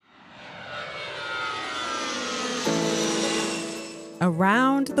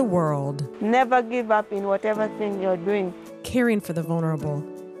Around the world. Never give up in whatever thing you're doing. Caring for the vulnerable,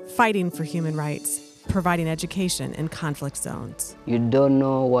 fighting for human rights, providing education in conflict zones. You don't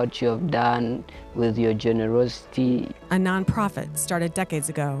know what you have done with your generosity. A nonprofit started decades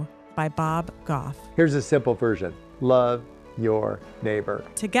ago by Bob Goff. Here's a simple version. Love your neighbor.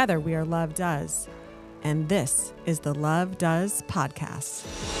 Together we are Love Does. And this is the Love Does podcast.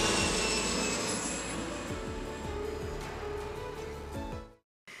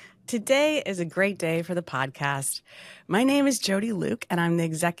 Today is a great day for the podcast. My name is Jody Luke, and I'm the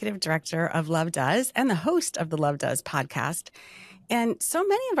executive director of Love Does and the host of the Love Does podcast. And so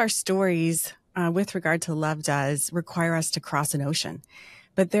many of our stories with regard to Love Does require us to cross an ocean.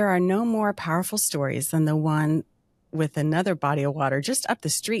 But there are no more powerful stories than the one with another body of water just up the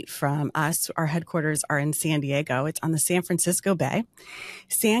street from us. Our headquarters are in San Diego. It's on the San Francisco Bay.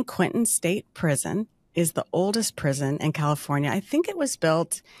 San Quentin State Prison is the oldest prison in California. I think it was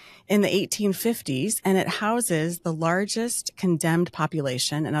built in the 1850s, and it houses the largest condemned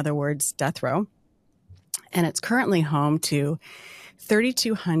population, in other words, death row. And it's currently home to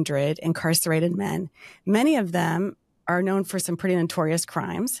 3,200 incarcerated men. Many of them are known for some pretty notorious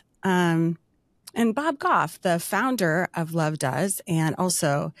crimes. And Bob Goff, the founder of Love Does and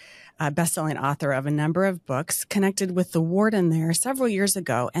also a best-selling author of a number of books, connected with the warden there several years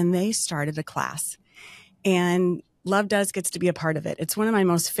ago, and they started a class. And Love Does gets to be a part of it. It's one of my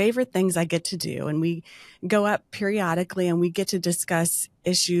most favorite things I get to do. And we go up periodically and we get to discuss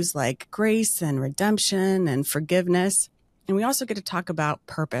issues like grace and redemption and forgiveness. And we also get to talk about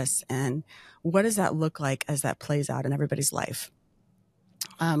purpose and what does that look like as that plays out in everybody's life.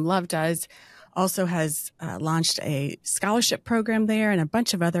 Love Does also has launched a scholarship program there and a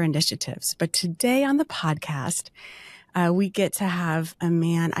bunch of other initiatives. But today on the podcast, we get to have a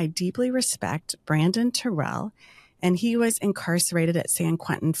man I deeply respect, Branden Terrell, and he was incarcerated at San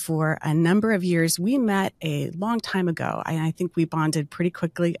Quentin for a number of years. We met a long time ago, and I think we bonded pretty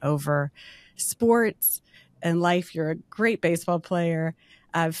quickly over sports and life. You're a great baseball player,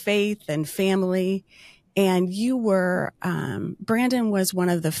 faith and family. And you were, Branden was one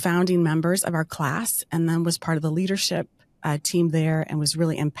of the founding members of our class and then was part of the leadership team there and was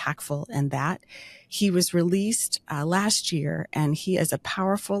really impactful in that. He was released last year, and he is a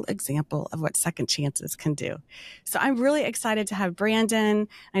powerful example of what second chances can do. So I'm really excited to have Branden.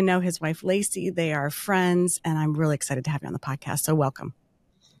 I know his wife, Lacey. They are friends, and I'm really excited to have you on the podcast. So welcome.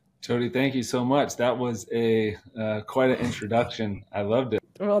 Jody, thank you so much. That was quite an introduction. I loved it.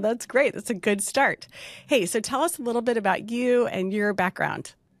 Well, that's great. That's a good start. Hey, so tell us a little bit about you and your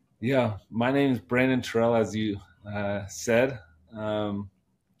background. Yeah, my name is Branden Terrell, as you said.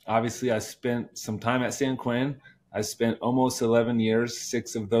 Obviously, I spent some time at San Quentin. I spent almost 11 years.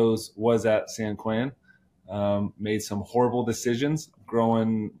 6 of those was at San Quentin. Made some horrible decisions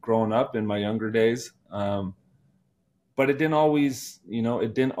growing up in my younger days. But it didn't always,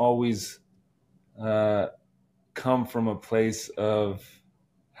 come from a place of,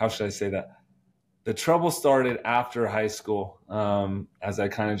 how should I say that? The trouble started after high school, as I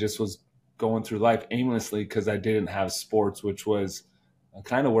kind of just was going through life aimlessly because I didn't have sports, which was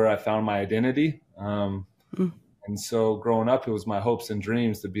kind of where I found my identity. And so growing up, it was my hopes and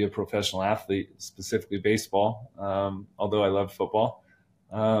dreams to be a professional athlete, specifically baseball, although I loved football.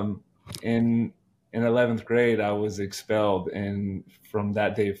 In 11th grade, I was expelled. And from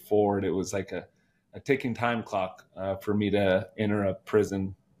that day forward, it was like a ticking time clock for me to enter a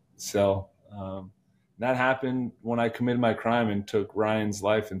prison cell. That happened when I committed my crime and took Ryan's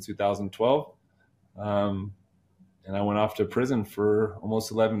life in 2012. And I went off to prison for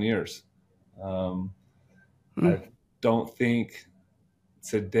almost 11 years. I don't think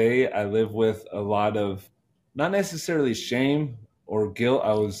today I live with a lot of, not necessarily shame or guilt.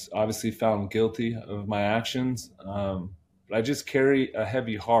 I was obviously found guilty of my actions. But I just carry a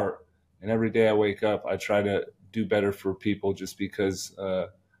heavy heart. And every day I wake up, I try to do better for people just because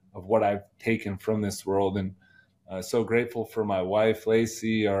of what I've taken from this world. And so grateful for my wife,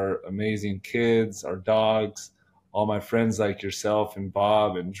 Lacey, our amazing kids, our dogs, all my friends like yourself and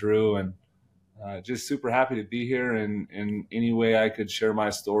Bob and Drew, and just super happy to be here. And in any way I could share my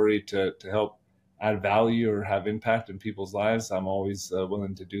story to help add value or have impact in people's lives, I'm always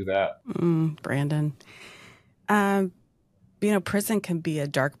willing to do that. Branden, prison can be a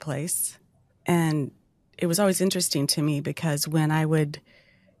dark place. And it was always interesting to me because when I would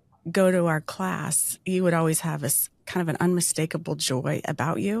go to our class, you would always have a kind of an unmistakable joy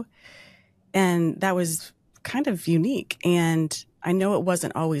about you. And that was kind of unique. And I know it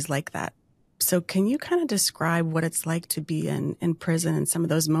wasn't always like that. So can you kind of describe what it's like to be in prison and some of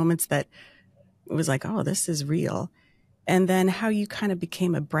those moments that it was like, oh, this is real? and then how you kind of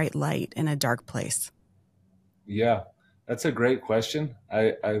became a bright light in a dark place. Yeah, that's a great question.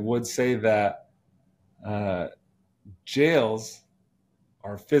 I would say that jails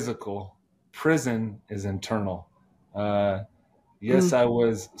are physical, prison is internal. Yes, I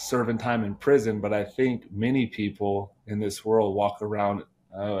was serving time in prison, but I think many people in this world walk around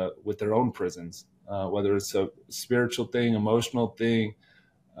with their own prisons, whether it's a spiritual thing, emotional thing,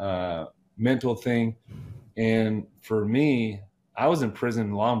 mental thing. And for me, I was in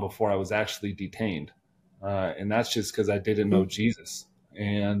prison long before I was actually detained. And that's just because I didn't know Jesus.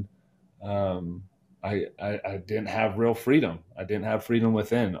 And I didn't have real freedom. I didn't have freedom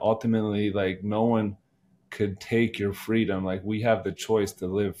within. Ultimately, like, no one could take your freedom. Like, we have the choice to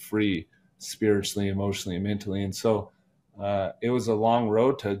live free spiritually, emotionally, and mentally. And so it was a long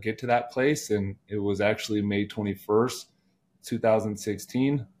road to get to that place. And it was actually May 21st,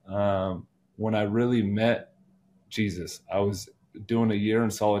 2016, when I really met Jesus. I was doing a year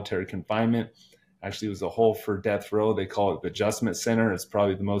in solitary confinement. Actually, it was a hole for death row. They call it the adjustment center. It's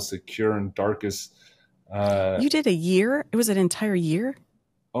probably the most secure and darkest. You did a year? It was an entire year?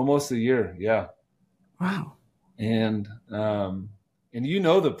 Almost a year, yeah. Wow. And you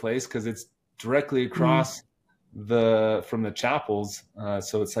know the place because it's directly across from the chapels.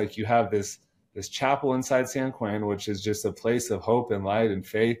 So it's like you have this chapel inside San Quentin, which is just a place of hope and light and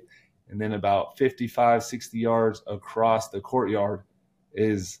faith. And then about 55, 60 yards across the courtyard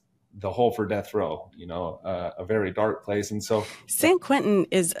is the hole for death row, a very dark place. And so San Quentin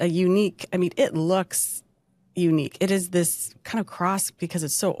is a unique, it looks unique. It is this kind of cross because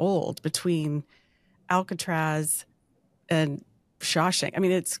it's so old between Alcatraz and Shawshank.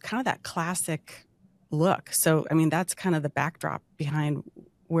 It's kind of that classic look. So, that's kind of the backdrop behind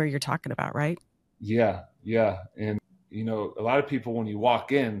where you're talking about, right? Yeah. And, a lot of people, when you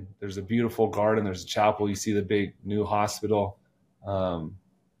walk in, there's a beautiful garden, there's a chapel, you see the big new hospital.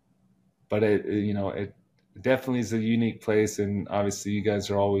 But it definitely is a unique place. And obviously you guys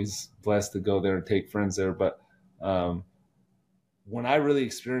are always blessed to go there and take friends there. But when I really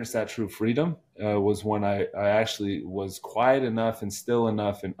experienced that true freedom was when I actually was quiet enough and still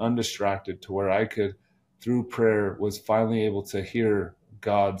enough and undistracted to where I could, through prayer, was finally able to hear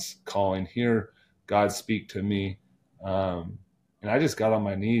God's calling, hear God speak to me. And I just got on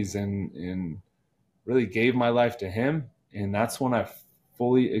my knees and really gave my life to him. And that's when I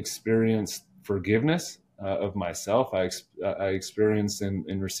fully experienced forgiveness of myself. I experienced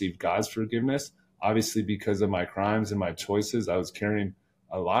and received God's forgiveness. Obviously, because of my crimes and my choices, I was carrying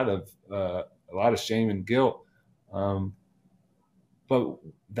a lot of shame and guilt. But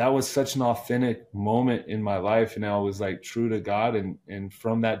that was such an authentic moment in my life, and I was like true to God. And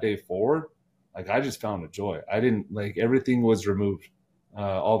from that day forward, like, I just found a joy. I didn't, like, everything was removed,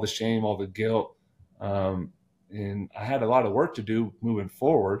 all the shame, all the guilt. And I had a lot of work to do moving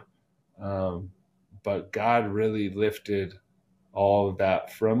forward. But God really lifted all of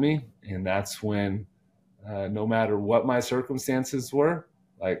that from me. And that's when, no matter what my circumstances were,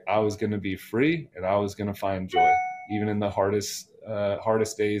 like, I was going to be free and I was going to find joy, even in the hardest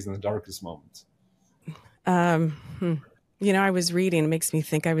days and the darkest moments. I was reading, it makes me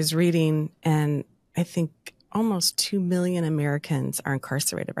think, and I think almost 2 million Americans are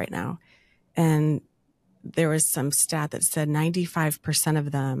incarcerated right now. And there was some stat that said 95%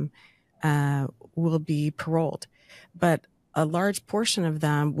 of them will be paroled, but a large portion of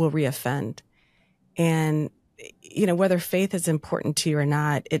them will reoffend. And, whether faith is important to you or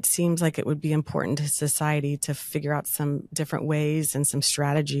not, it seems like it would be important to society to figure out some different ways and some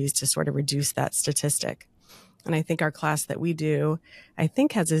strategies to sort of reduce that statistic. And I think our class that we do, I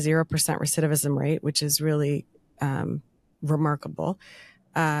think, has a 0% recidivism rate, which is really remarkable.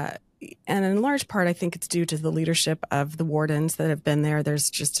 And in large part, I think it's due to the leadership of the wardens that have been there.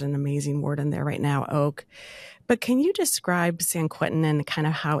 There's just an amazing warden there right now, Oak. But can you describe San Quentin and kind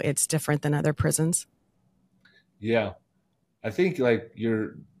of how it's different than other prisons? Yeah, I think, like,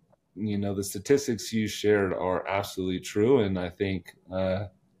 the statistics you shared are absolutely true. And I think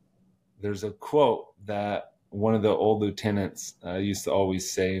there's a quote that one of the old lieutenants used to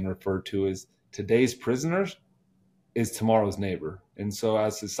always say and refer to as, today's prisoners is tomorrow's neighbor. And so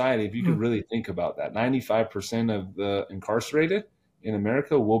as society, if you could really think about that, 95% of the incarcerated in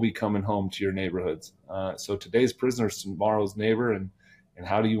America will be coming home to your neighborhoods. So today's prisoner is tomorrow's neighbor. And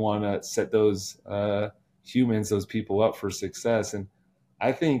how do you want to set those humans, those people, up for success? And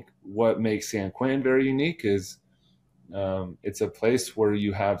I think what makes San Quentin very unique is it's a place where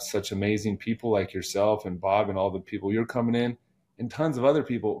you have such amazing people like yourself and Bob and all the people you're coming in, and tons of other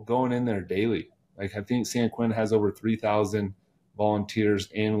people going in there daily. Like, I think San Quentin has over 3,000 volunteers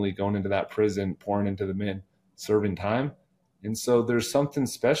annually going into that prison, pouring into the men. serving time. And so there's something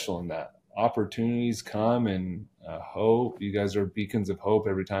special in that. Opportunities come, and hope. You guys are beacons of hope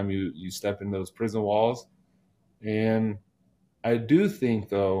every time you step in those prison walls. And I do think,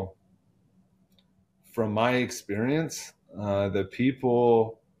 though, from my experience, the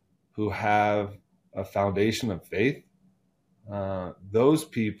people who have a foundation of faith, those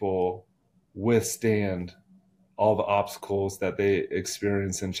people withstand all the obstacles that they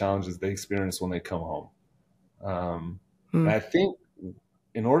experience and challenges they experience when they come home. And I think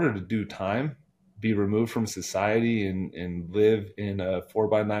in order to do time, be removed from society, and live in a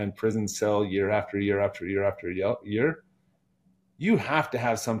 4x9 prison cell year after year after year after year, you have to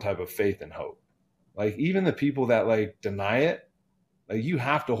have some type of faith and hope. Like, even the people that like deny it, like, you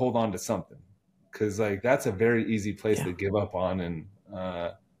have to hold on to something, because like that's a very easy place to give up on. And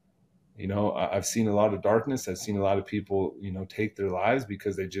you know, I've seen a lot of darkness. I've seen a lot of people, you know, take their lives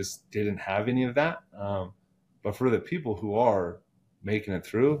because they just didn't have any of that. But for the people who are making it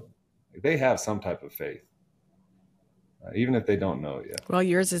through, they have some type of faith, even if they don't know it yet. Well,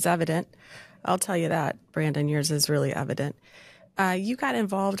 yours is evident. I'll tell you that, Branden. Yours is really evident. You got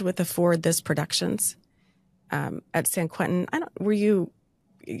involved with the Forward This Productions at San Quentin. I know you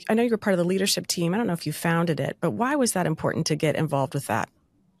were part of the leadership team. I don't know if you founded it, but why was that important to get involved with that?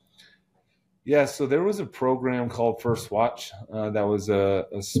 Yeah, so there was a program called First Watch that was a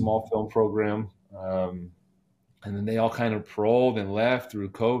small film program. And then they all kind of paroled and left through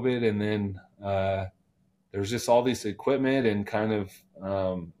COVID. And then there was just all this equipment and kind of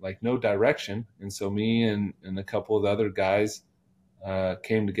like no direction. And so me and a couple of the other guys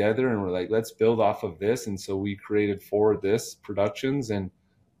came together and were like, let's build off of this. And so we created Forward This Productions. And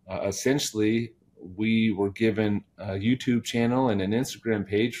essentially, we were given a YouTube channel and an Instagram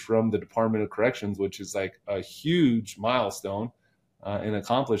page from the Department of Corrections, which is like a huge milestone and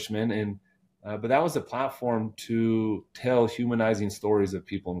accomplishment. And but that was a platform to tell humanizing stories of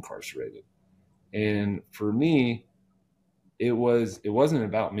people incarcerated. And for me, it wasn't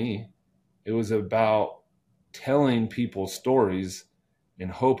about me. It was about telling people stories in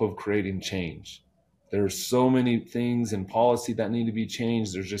hope of creating change. There's so many things in policy that need to be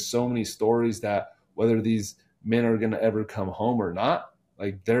changed. There's just so many stories that, whether these men are going to ever come home or not,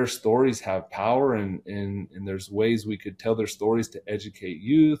 like, their stories have power, and there's ways we could tell their stories to educate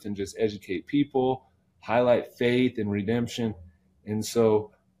youth and just educate people, highlight faith and redemption. And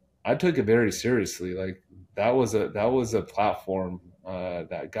so I took it very seriously. Like, that was a platform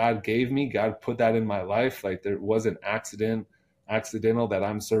that God gave me. God put that in my life. Like, there wasn't accidental that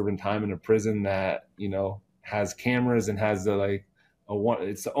I'm serving time in a prison that, you know, has cameras and has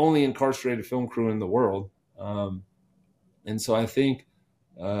it's the only incarcerated film crew in the world. And so I think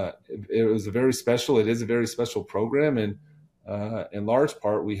it is a very special program. And in large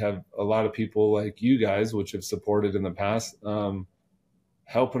part, we have a lot of people like you guys, which have supported in the past,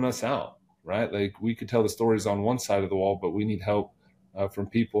 helping us out, right? Like, we could tell the stories on one side of the wall, but we need help from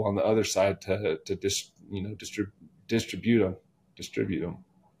people on the other side to distribute them.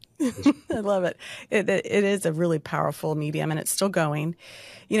 I love it. It is a really powerful medium, and it's still going.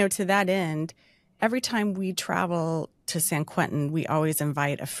 You know, to that end, every time we travel to San Quentin, we always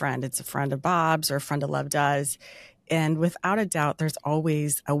invite a friend. It's a friend of Bob's or a friend of Love Does. And without a doubt, there's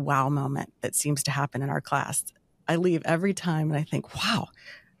always a wow moment that seems to happen in our class. I leave every time and I think, wow,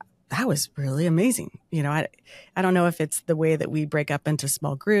 that was really amazing. You know, I don't know if it's the way that we break up into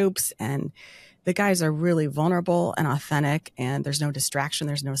small groups, and the guys are really vulnerable and authentic, and there's no distraction.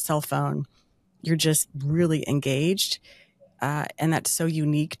 There's no cell phone. You're just really engaged. And that's so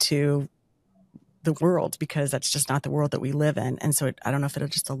unique to the world, because that's just not the world that we live in. And so I don't know if it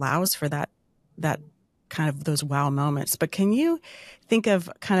just allows for that kind of those wow moments. But can you think of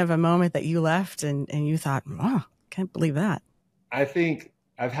kind of a moment that you left and you thought, oh, can't believe that? I think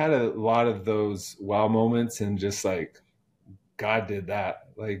I've had a lot of those wow moments, and just like, God did that.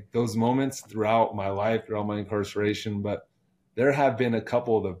 Like, those moments throughout my life, throughout my incarceration. But there have been a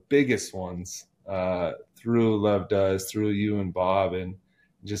couple of the biggest ones through Love Does, through you and Bob, and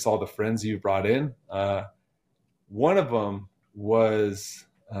just all the friends you've brought in. One of them was,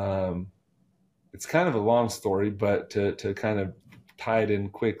 it's kind of a long story, but to kind of tie it in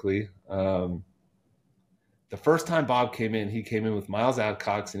quickly. The first time Bob came in, he came in with Miles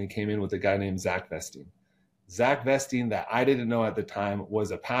Adcox, and he came in with a guy named Zach Vestine. Zach Vestine, that I didn't know at the time,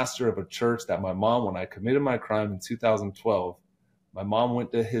 was a pastor of a church that my mom, when I committed my crime in 2012, my mom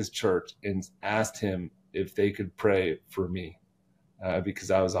went to his church and asked him if they could pray for me,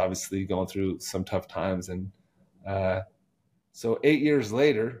 because I was obviously going through some tough times. And so 8 years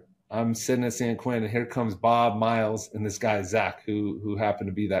later, I'm sitting at San Quentin, and here comes Bob, Miles, and this guy, Zach, who happened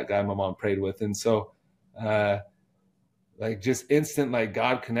to be that guy my mom prayed with. And so like just instant, like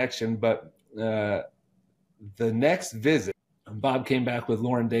God connection. But the next visit, Bob came back with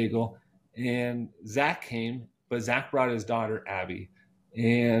Lauren Daigle, and Zach came, but Zach brought his daughter, Abby.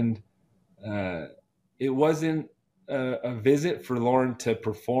 And it wasn't a visit for Lauren to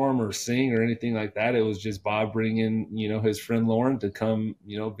perform or sing or anything like that. It was just Bob bringing, his friend Lauren to come,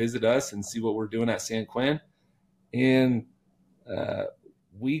 visit us and see what we're doing at San Quentin. And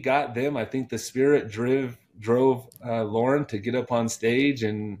we got them. I think the Spirit drove Lauren to get up on stage,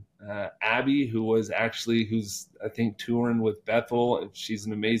 and Abby, who's I think touring with Bethel. She's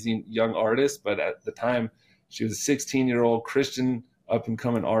an amazing young artist, but at the time she was a 16-year-old Christian up and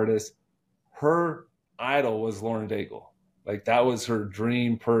coming artist. Her idol was Lauren Daigle. Like, that was her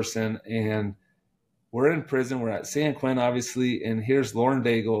dream person. And we're in prison. We're at San Quentin, obviously. And here's Lauren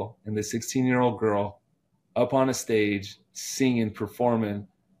Daigle and the 16-year-old girl up on a stage singing, performing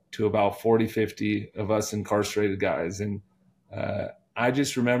to about 40, 50 of us incarcerated guys. And I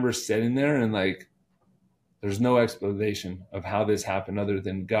just remember sitting there and like, there's no explanation of how this happened other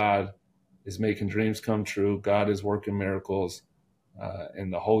than God is making dreams come true. God is working miracles.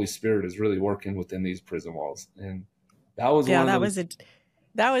 And the Holy Spirit is really working within these prison walls. And that was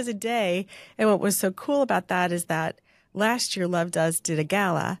that was a day. And what was so cool about that is that last year Love Does did a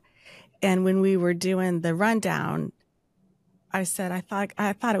gala, and when we were doing the rundown, I said I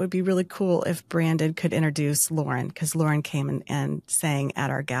thought it would be really cool if Branden could introduce Lauren, because Lauren came and sang at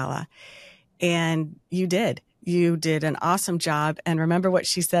our gala, and you did an awesome job. And remember what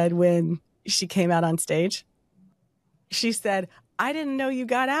she said when she came out on stage? She said, "I didn't know you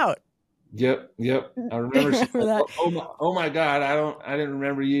got out." Yep. I remember. That. Oh my God. I didn't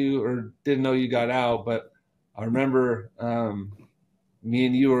remember you or didn't know you got out, but I remember me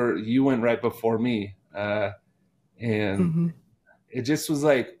and you went right before me. And it just was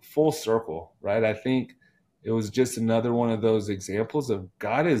like full circle, right? I think it was just another one of those examples of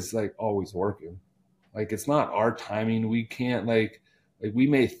God is like always working. Like, it's not our timing. We can't like we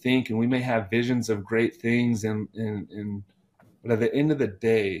may think and we may have visions of great things but at the end of the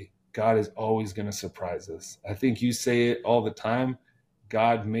day, God is always going to surprise us. I think you say it all the time.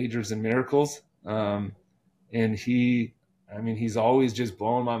 God majors in miracles. And he's always just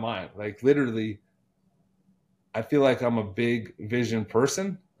blowing my mind. Like, literally, I feel like I'm a big vision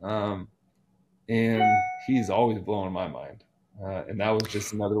person. And he's always blowing my mind. And that was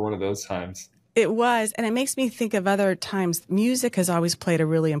just another one of those times. It was. And it makes me think of other times. Music has always played a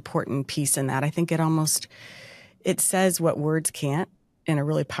really important piece in that. I think it says what words can't in a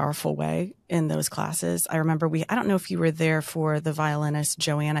really powerful way in those classes. I remember I don't know if you were there for the violinist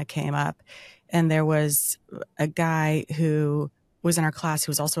Joanna came up, and there was a guy who was in our class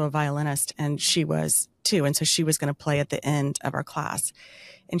who was also a violinist, and she was too. And so she was going to play at the end of our class,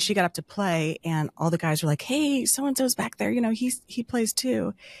 and she got up to play, and all the guys were like, "Hey, so-and-so's back there. He plays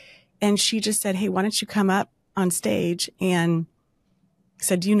too." And she just said, "Hey, why don't you come up on stage?" And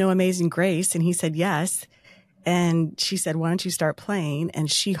said, "Do you know Amazing Grace?" And he said, "Yes." And she said, "Why don't you start playing?"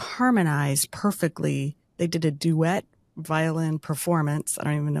 And she harmonized perfectly. They did a duet violin performance. I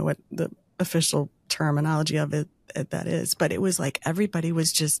don't even know what the official terminology of it that is, but it was like everybody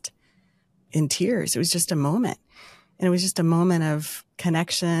was just in tears. It was just a moment. And it was just a moment of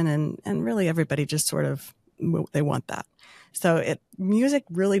connection, and really everybody just sort of, they want that. So music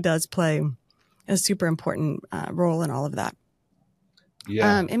really does play a super important role in all of that.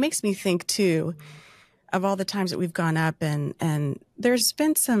 Yeah. It makes me think too of all the times that we've gone up, and there's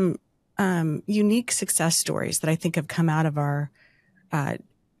been some unique success stories that I think have come out of our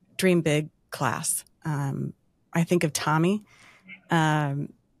Dream Big class. I think of Tommy, and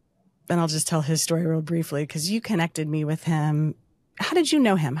I'll just tell his story real briefly because you connected me with him. How did you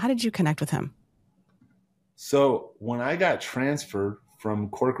know him? How did you connect with him? So when I got transferred from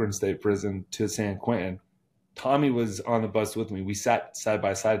Corcoran State Prison to San Quentin, Tommy was on the bus with me. We sat side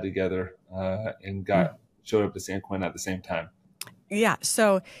by side together and showed up to San Quentin at the same time. Yeah.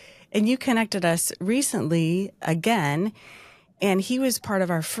 So, and you connected us recently again, and he was part of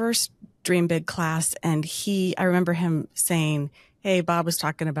our first Dream Big class. And I remember him saying, "Hey, Bob was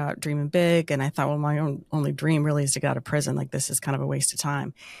talking about dreaming big." And I thought, well, my only dream really is to get out of prison. Like, this is kind of a waste of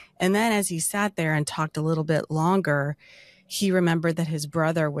time. And then as he sat there and talked a little bit longer, he remembered that his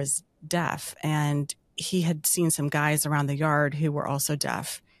brother was deaf, and he had seen some guys around the yard who were also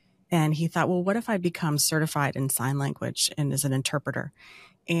deaf. And he thought, well, what if I become certified in sign language and as an interpreter?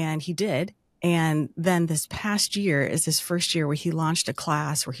 And he did. And then this past year is his first year where he launched a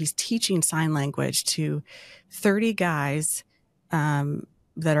class where he's teaching sign language to 30 guys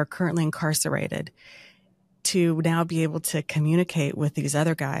that are currently incarcerated. to now be able to communicate with these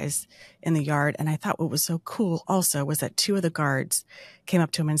other guys in the yard. And I thought what was so cool also was that 2 of the guards came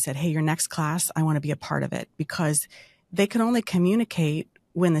up to him and said, "Hey, your next class, I want to be a part of it," because they can only communicate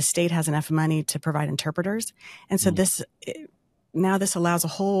when the state has enough money to provide interpreters. And so this allows a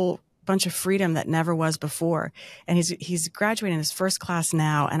whole bunch of freedom that never was before. And he's graduating his first class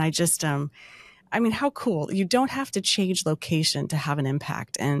now. And I just, I mean, how cool. You don't have to change location to have an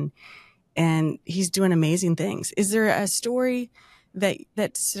impact. And he's doing amazing things. Is there a story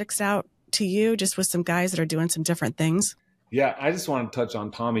that sticks out to you just with some guys that are doing some different things? Yeah, I just want to touch on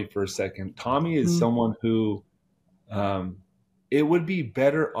Tommy for a second. Tommy is someone who it would be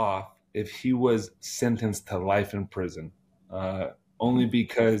better off if he was sentenced to life in prison, only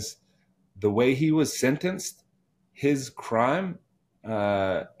because the way he was sentenced, his crime,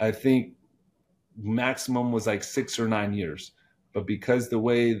 I think maximum was like 6 or 9 years. But because the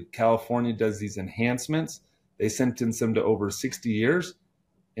way California does these enhancements, they sentence him to over 60 years.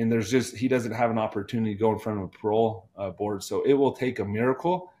 And he doesn't have an opportunity to go in front of a parole board. So it will take a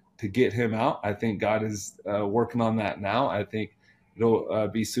miracle to get him out. I think God is working on that now. I think it'll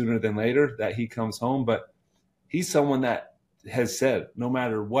be sooner than later that he comes home. But he's someone that has said, no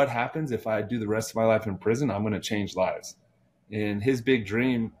matter what happens, if I do the rest of my life in prison, I'm going to change lives. And his big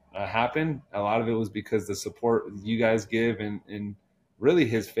dream happened. A lot of it was because the support you guys give and really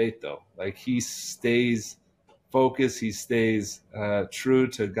his faith, though. Like, he stays focused, he stays true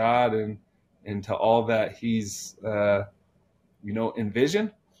to God and to all that he's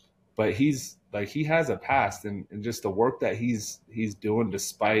envisioned. But he has a past, and just the work that he's doing,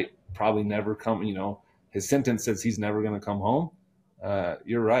 despite probably never coming, his sentence says he's never going to come home.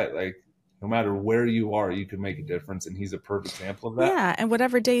 You're right. Like, no matter where you are, you can make a difference. And he's a perfect example of that. Yeah. And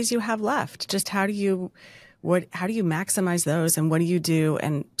whatever days you have left, just how do you maximize those, and what do you do?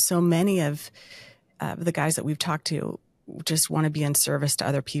 And so many of the guys that we've talked to just want to be in service to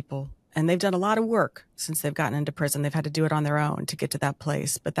other people. And they've done a lot of work since they've gotten into prison. They've had to do it on their own to get to that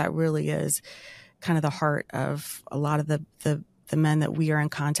place. But that really is kind of the heart of a lot of the men that we are in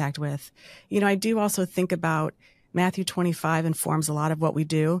contact with. I do also think about Matthew 25 informs a lot of what we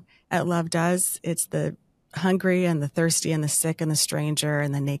do at Love Does. It's the hungry and the thirsty and the sick and the stranger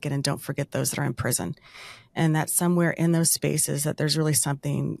and the naked, and don't forget those that are in prison. And that somewhere in those spaces that there's really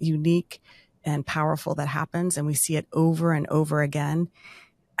something unique and powerful that happens, and we see it over and over again.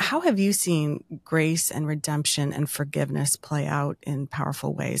 How have you seen grace and redemption and forgiveness play out in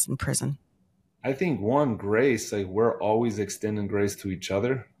powerful ways in prison? I think grace, like, we're always extending grace to each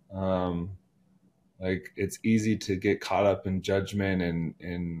other. Like, it's easy to get caught up in judgment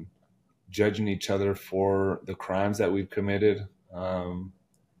and judging each other for the crimes that we've committed. And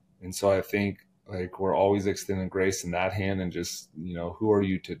so I think, like, we're always extending grace in that hand, and just, who are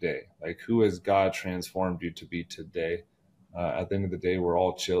you today? Like, who has God transformed you to be today? At the end of the day, we're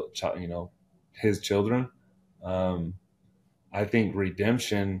all his children. I think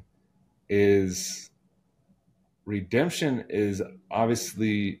redemption is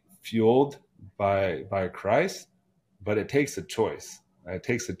obviously fueled by Christ, but it takes a choice. It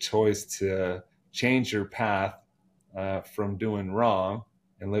takes a choice to change your path from doing wrong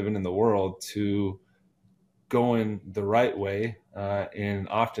and living in the world to going the right way. And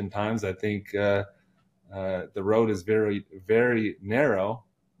oftentimes I think the road is very, very narrow,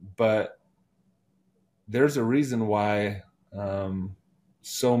 but there's a reason why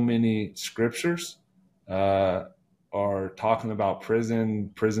so many scriptures are talking about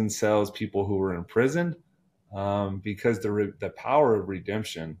prison cells, people who were imprisoned, because the power of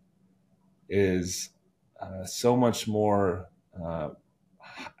redemption is so much more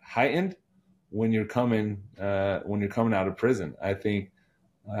heightened when you're coming out of prison. I think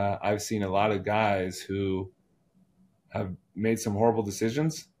I've seen a lot of guys who have made some horrible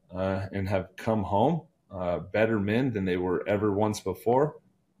decisions and have come home better men than they were ever once before.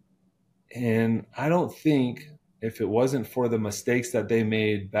 And I don't think, if it wasn't for the mistakes that they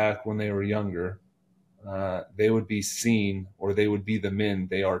made back when they were younger, they would be seen, or they would be the men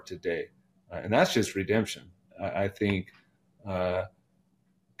they are today. And that's just redemption. I think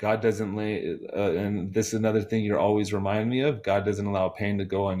God doesn't and this is another thing you're always reminding me of, God doesn't allow pain to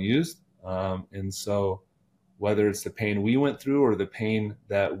go unused. And so whether it's the pain we went through or the pain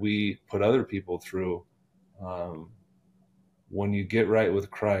that we put other people through, when you get right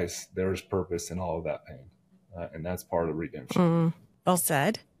with Christ, there's purpose in all of that pain. And that's part of redemption. Well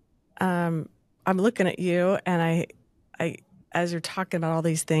said. I'm looking at you, and I, as you're talking about all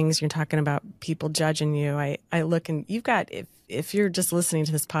these things, you're talking about people judging you. I look, and you've got, if you're just listening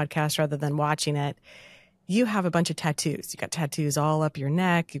to this podcast rather than watching it, you have a bunch of tattoos. You got tattoos all up your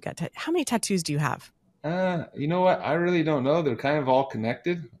neck. How many tattoos do you have? You know what? I really don't know. They're kind of all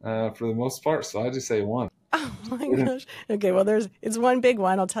connected for the most part. So I just say one. Oh my gosh. Okay, well, it's one big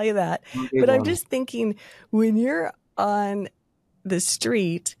one, I'll tell you that. One big But I'm one. just thinking, when you're on the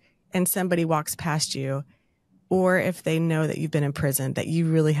street and somebody walks past you, or if they know that you've been in prison, that you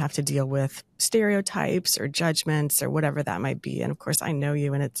really have to deal with stereotypes or judgments or whatever that might be. And of course, I know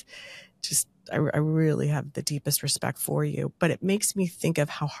you, and it's just, I really have the deepest respect for you. But it makes me think of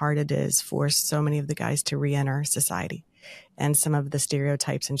how hard it is for so many of the guys to re-enter society and some of the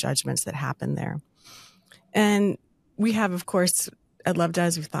stereotypes and judgments that happen there. And we have, of course, at Love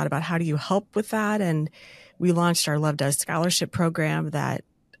Does, we've thought about how do you help with that. And we launched our Love Does scholarship program that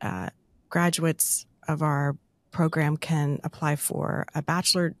graduates of our program can apply for a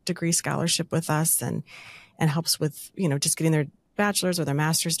bachelor degree scholarship with us, and helps with, just getting their bachelor's or their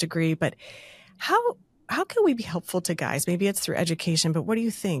master's degree. But how can we be helpful to guys? Maybe it's through education, but what do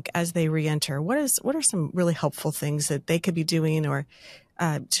you think as they reenter? What are some really helpful things that they could be doing, or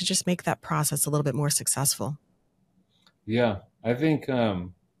to just make that process a little bit more successful? Yeah, I think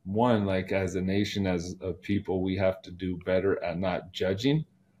one, like as a nation, as a people, we have to do better at not judging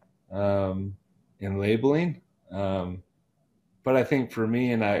and labeling. But I think for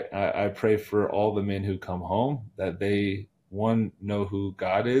me, and I pray for all the men who come home, that they, one, know who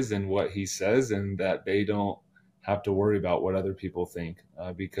God is and what he says, and that they don't have to worry about what other people think,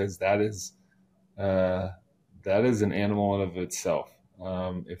 because that is an animal of itself.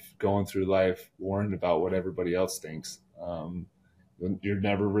 If going through life worrying about what everybody else thinks, you're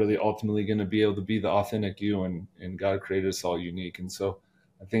never really ultimately going to be able to be the authentic you, and God created us all unique. And so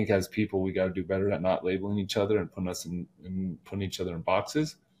I think as people, we got to do better at not labeling each other and putting each other in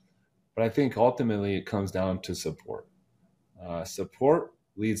boxes. But I think ultimately it comes down to support. Support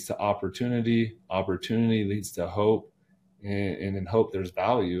leads to opportunity. Opportunity leads to hope, and in hope there's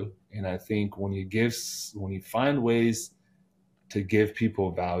value. And I think when you find ways to give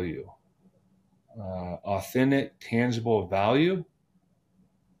people value, authentic, tangible value,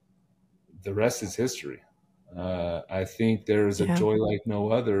 the rest is history. I think there's a joy like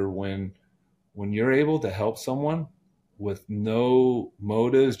no other when you're able to help someone with no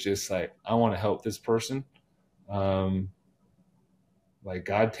motives, just like, I want to help this person. Like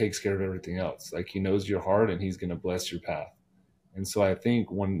God takes care of everything else. Like he knows your heart and he's going to bless your path. And so I think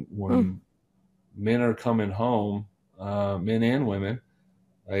when men are coming home, men and women,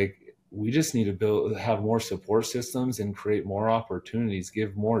 like we just need to have more support systems and create more opportunities,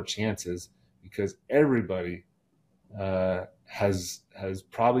 give more chances, because everybody has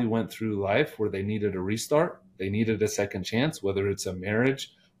probably went through life where they needed a restart. They needed a second chance, whether it's a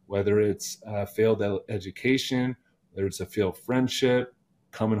marriage, whether it's a failed education, whether it's a failed friendship,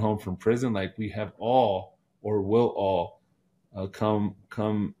 coming home from prison. Like we have all, or will all, come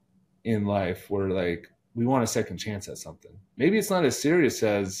in life where like we want a second chance at something. Maybe it's not as serious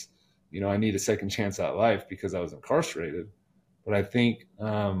as, I need a second chance at life because I was incarcerated. But I think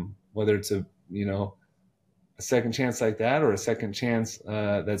whether it's a second chance like that, or a second chance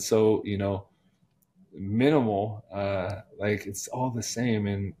that's so, minimal, like it's all the same.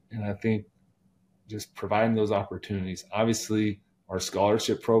 And I think just providing those opportunities. Obviously, our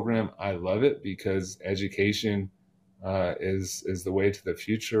scholarship program, I love it because education is the way to the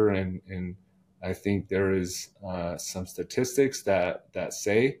future. And I think there is some statistics that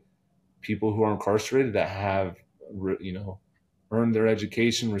say people who are incarcerated that have, earned their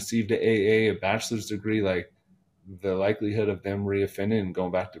education, received an AA, a bachelor's degree, like the likelihood of them reoffending and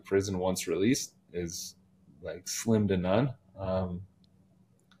going back to prison once released is like slim to none.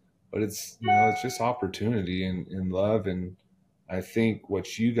 But it's just opportunity and love. And I think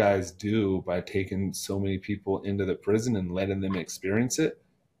what you guys do by taking so many people into the prison and letting them experience it,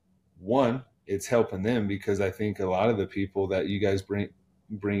 one, it's helping them, because I think a lot of the people that you guys bring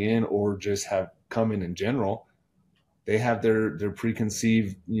in, or just have come in general, they have their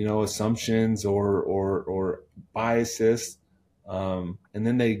preconceived, assumptions or biases. And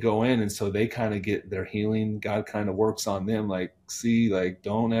then they go in, and so they kind of get their healing. God kind of works on them, like, see, like,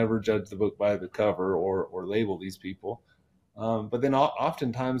 don't ever judge the book by the cover or label these people. But then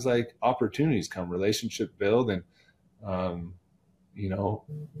oftentimes, like, opportunities come, relationship build, and,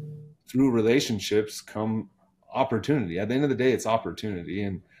 through relationships come opportunity. At the end of the day, it's opportunity.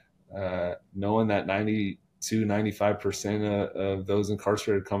 And knowing that 95% of those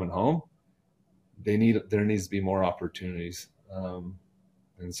incarcerated coming home, there needs to be more opportunities. And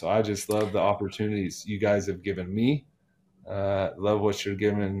so I just love the opportunities you guys have given me. Love what you're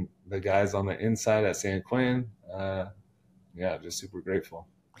giving the guys on the inside at San Quentin. Just super grateful.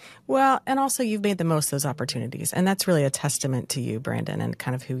 Well, and also you've made the most of those opportunities. And that's really a testament to you, Branden, and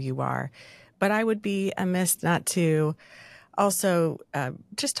kind of who you are. but I would be amiss not to also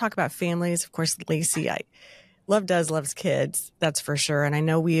just talk about families. Of course, Lacey, loves kids, that's for sure. And I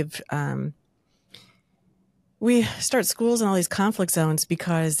know we start schools in all these conflict zones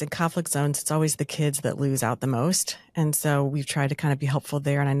because in conflict zones, it's always the kids that lose out the most. And so we've tried to kind of be helpful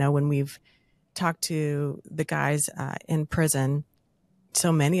there. And I know when we've talked to the guys in prison,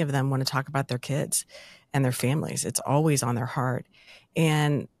 so many of them want to talk about their kids and their families. It's always on their heart.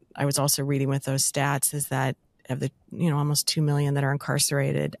 And I was also reading with those stats is that of the, almost 2 million that are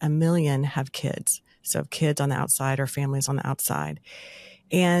incarcerated, 1 million have kids. So kids on the outside or families on the outside.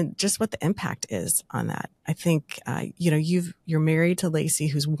 And just what the impact is on that. I think, you're married to Lacey,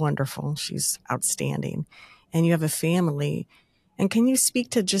 who's wonderful. She's outstanding. And you have a family. And can you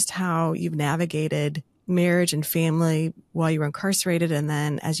speak to just how you've navigated marriage and family while you were incarcerated and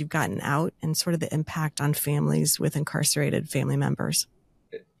then as you've gotten out and sort of the impact on families with incarcerated family members?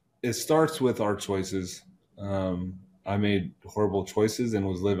 It starts with our choices. I made horrible choices and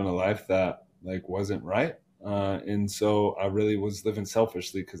was living a life that wasn't right. And so I really was living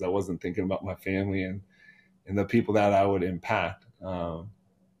selfishly because I wasn't thinking about my family and the people that I would impact.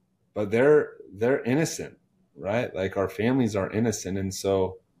 But they're innocent, right? Like our families are innocent. And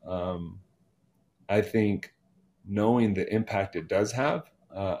so I think knowing the impact it does have,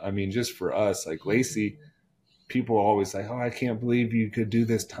 just for us, like Lacey, people are always like, oh, I can't believe you could do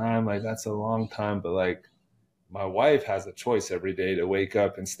this time. Like that's a long time. But my wife has a choice every day to wake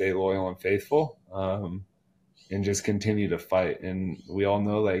up and stay loyal and faithful. And just continue to fight. And we all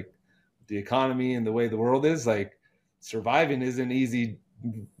know the economy and the way the world is, surviving isn't easy,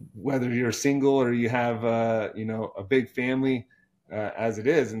 whether you're single or you have, a big family as it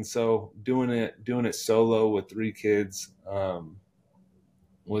is. And so doing it solo with 3 kids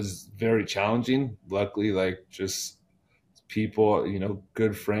was very challenging. Luckily, just people,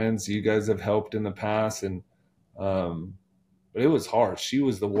 good friends, you guys have helped in the past. And, but it was hard. She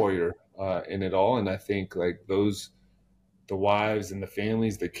was the warrior in it all. And I think the wives and the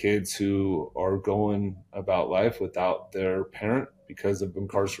families, the kids who are going about life without their parent because of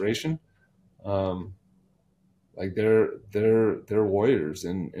incarceration, they're warriors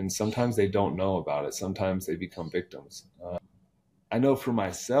and sometimes they don't know about it. Sometimes they become victims. I know for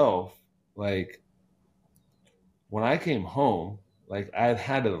myself, when I came home, I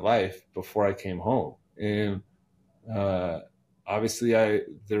had a life before I came home. And, obviously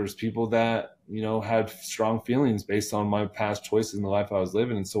there's people that, had strong feelings based on my past choices in the life I was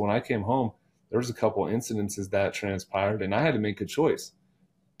living. And so when I came home, there was a couple of incidences that transpired and I had to make a choice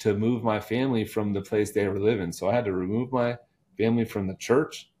to move my family from the place they were living. So I had to remove my family from the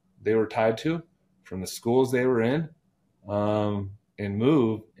church they were tied to, from the schools they were in, and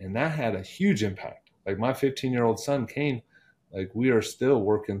move. And that had a huge impact. My 15-year-old son, Kane, we are still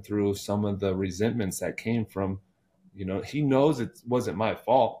working through some of the resentments that came from, he knows it wasn't my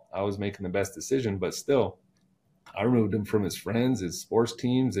fault. I was making the best decision, but still I removed him from his friends, his sports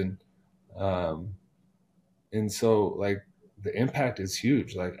teams. And so the impact is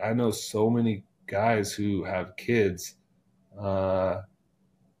huge. I know so many guys who have kids that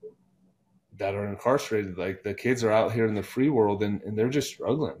are incarcerated. The kids are out here in the free world and they're just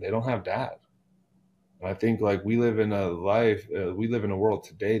struggling. They don't have dad. And I think we live in a world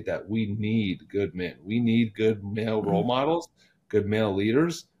today that we need good men. We need good male role models, good male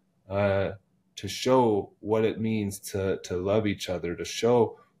leaders, to show what it means to love each other, to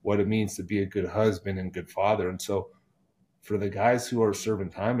show what it means to be a good husband and good father. And so for the guys who are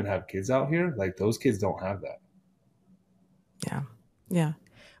serving time and have kids out here, those kids don't have that. Yeah. Yeah.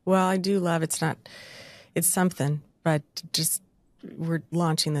 Well, I do love, it's something, but just we're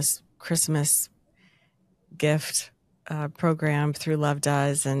launching this Christmas gift program through Love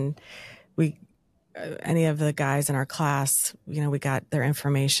Does, and we any of the guys in our class, we got their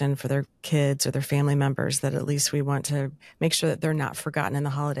information for their kids or their family members that at least we want to make sure that they're not forgotten in the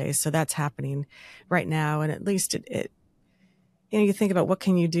holidays. So that's happening right now, and at least it you think about what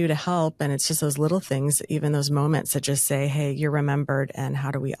can you do to help, and it's just those little things, even those moments that just say, hey, you're remembered, and how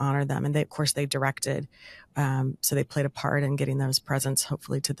do we honor them? And they, of course, they directed, so they played a part in getting those presents,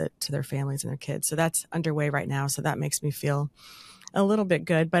 hopefully to their families and their kids. So that's underway right now. So that makes me feel a little bit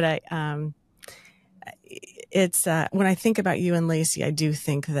good. But it's when I think about you and Lacey, I do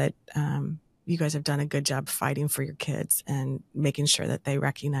think that you guys have done a good job fighting for your kids and making sure that they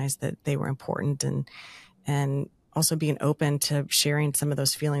recognize that they were important, and also being open to sharing some of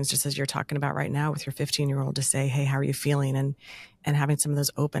those feelings, just as you're talking about right now with your 15-year-old, to say, hey, how are you feeling? And having some of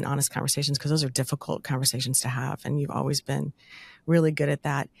those open, honest conversations, because those are difficult conversations to have. And you've always been really good at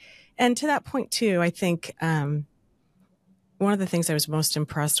that. And to that point too, I think one of the things I was most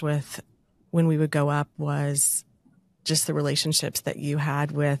impressed with when we would go up was just the relationships that you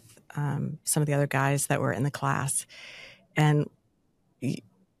had with some of the other guys that were in the class. And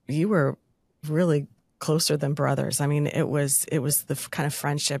you were really closer than brothers. I mean, it was the kind of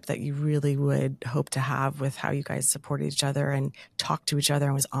friendship that you really would hope to have with how you guys supported each other and talked to each other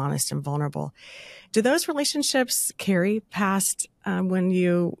and was honest and vulnerable. Do those relationships carry past when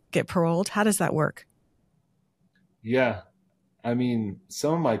you get paroled? How does that work? Yeah. I mean,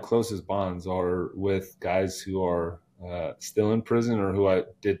 some of my closest bonds are with guys who are still in prison or who I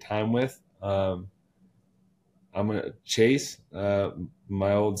did time with. I'm going to Chase,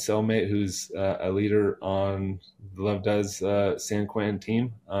 my old cellmate, who's a leader on the Love Does San Quentin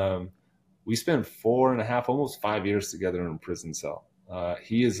team. We spent 4.5, almost 5 years together in a prison cell.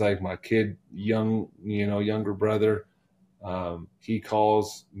 He is like my younger brother. He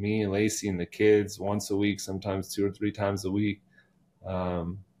calls me and Lacey and the kids once a week, sometimes 2 or 3 times a week. I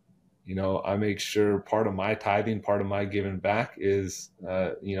make sure part of my tithing, part of my giving back is,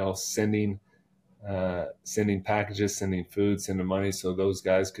 sending packages, sending food, sending money so those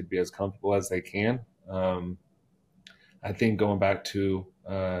guys could be as comfortable as they can. I think going back to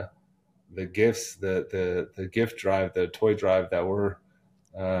the gifts, the gift drive, the toy drive that we're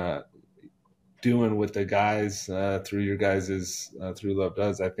doing with the guys through your guys's through Love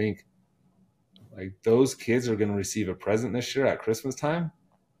Does, I think like those kids are going to receive a present this year at Christmas time,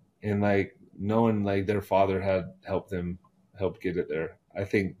 and like knowing like their father had helped get it there. I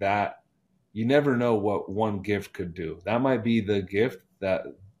think that you never know what one gift could do. That might be the gift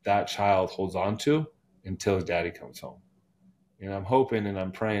that child holds on to until his daddy comes home. And I'm hoping and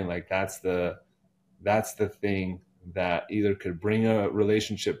I'm praying like that's the thing that either could bring a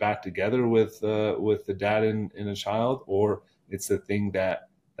relationship back together with the dad and a child, or it's the thing that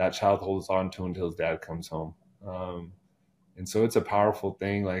child holds on to until his dad comes home. And so it's a powerful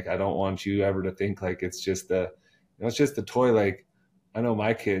thing. Like, I don't want you ever to think like it's just it's just a toy. Like, I know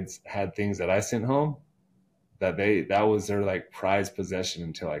my kids had things that I sent home that was their like prized possession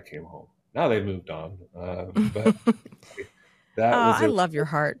until I came home. Now they've moved on. But I love your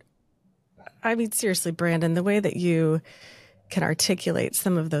heart. I mean, seriously, Branden, the way that you can articulate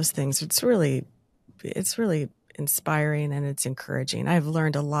some of those things, it's really inspiring and it's encouraging. I've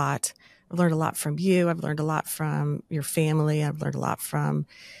learned a lot. I've learned a lot from you. I've learned a lot from your family. I've learned a lot from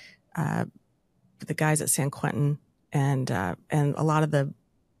the guys at San Quentin and a lot of the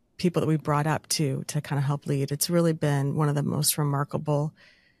people that we brought up to kind of help lead. It's really been one of the most remarkable,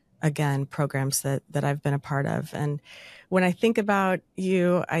 again, programs that I've been a part of. And when I think about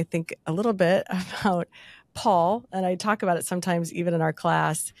you, I think a little bit about Paul, and I talk about it sometimes even in our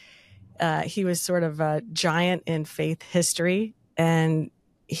class. He was sort of a giant in faith history, and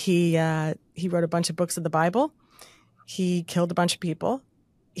he wrote a bunch of books of the Bible. He killed a bunch of people.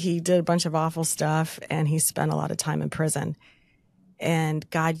 He did a bunch of awful stuff, and he spent a lot of time in prison. And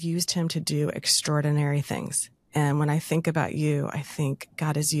God used him to do extraordinary things. And when I think about you, I think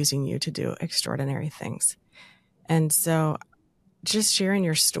God is using you to do extraordinary things. And so just sharing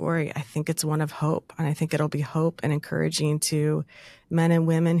your story, I think it's one of hope. And I think it'll be hope and encouraging to men and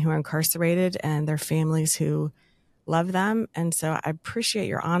women who are incarcerated and their families who love them. And so I appreciate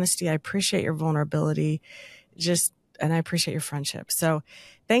your honesty. I appreciate your vulnerability. And I appreciate your friendship. So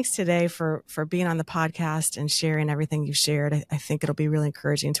thanks today for being on the podcast and sharing everything you shared. I think it'll be really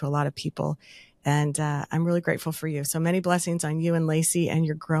encouraging to a lot of people. And I'm really grateful for you. So many blessings on you and Lacey and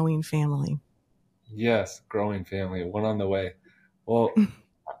your growing family. Yes, growing family, one on the way. Well,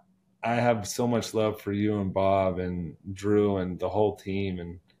 I have so much love for you and Bob and Drew and the whole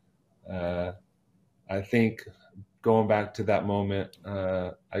team. And I think going back to that moment,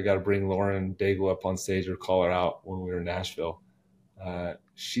 I got to bring Lauren Daigle up on stage or call her out when we were in Nashville.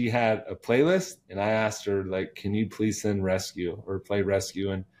 She had a playlist, and I asked her, like, can you please send Rescue or play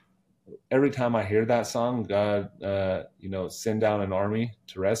Rescue? And every time I hear that song, God, send down an army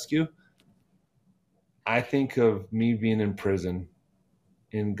to rescue, I think of me being in prison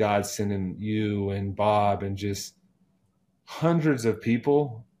and God sending you and Bob and just hundreds of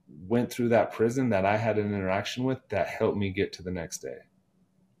people went through that prison that I had an interaction with that helped me get to the next day.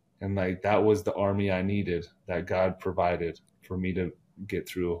 And like, that was the army I needed that God provided for me to get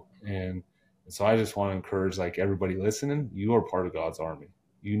through. And so I just want to encourage like everybody listening, you are part of God's army.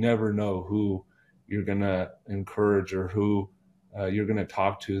 You never know who you're going to encourage or who you're going to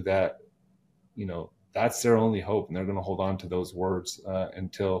talk to that, that's their only hope. And they're going to hold on to those words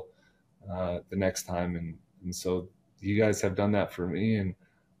until the next time. And so you guys have done that for me, and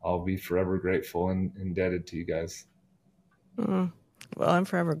I'll be forever grateful and indebted to you guys. Well, I'm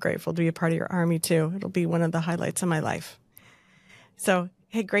forever grateful to be a part of your army too. It'll be one of the highlights of my life. So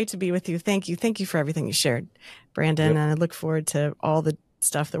Hey, great to be with you. Thank you. Thank you for everything you shared, Branden. Yep. And I look forward to all the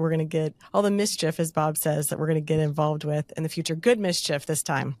stuff that we're going to get, all the mischief, as Bob says, that we're going to get involved with in the future. Good mischief this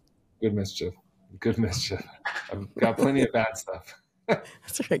time. Good mischief. Good mischief. I've got plenty of bad stuff.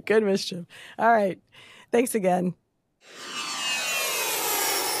 That's right. Good mischief. All right. Thanks again.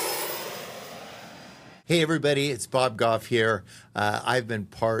 Hey, everybody, it's Bob Goff here. I've been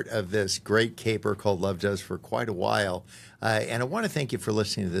part of this great caper called Love Does for quite a while. And I want to thank you for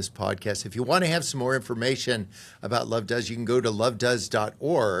listening to this podcast. If you want to have some more information about Love Does, you can go to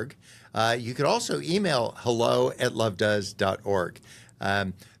lovedoes.org. You could also email hello@lovedoes.org.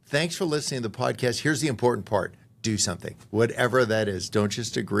 Thanks for listening to the podcast. Here's the important part. Do something, whatever that is. Don't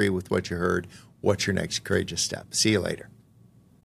just agree with what you heard. What's your next courageous step? See you later.